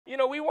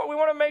we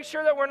want to make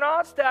sure that we're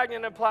not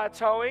stagnant and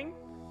plateauing.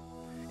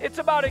 It's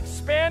about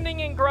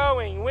expanding and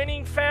growing,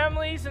 winning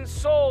families and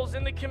souls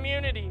in the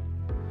community.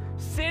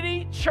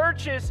 City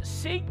churches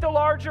seek the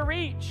larger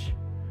reach.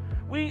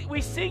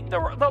 We seek the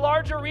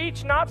larger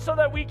reach not so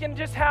that we can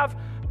just have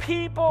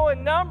people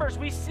and numbers.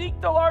 We seek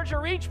the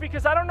larger reach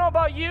because I don't know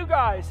about you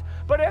guys,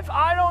 but if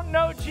I don't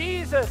know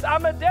Jesus,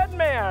 I'm a dead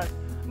man.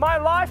 My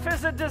life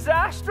is a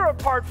disaster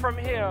apart from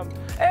him.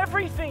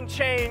 Everything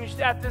changed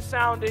at the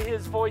sound of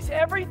his voice.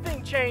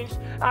 Everything changed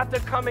at the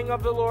coming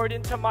of the Lord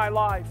into my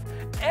life.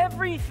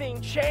 Everything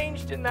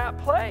changed in that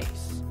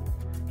place.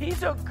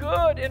 He's a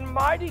good and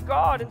mighty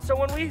God. And so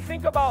when we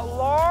think about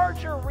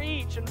larger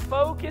reach and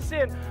focus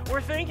in,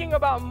 we're thinking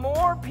about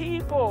more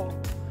people.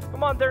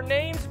 Come on, their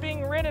names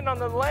being written on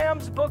the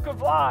Lamb's book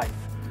of life.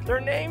 Their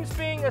names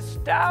being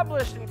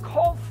established and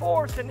called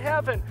forth in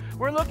heaven.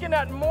 We're looking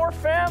at more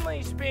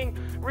families being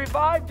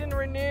revived and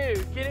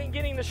renewed,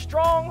 getting the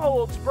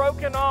strongholds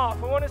broken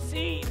off. We want to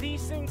see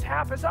these things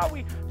happen. It's how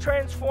we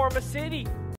transform a city.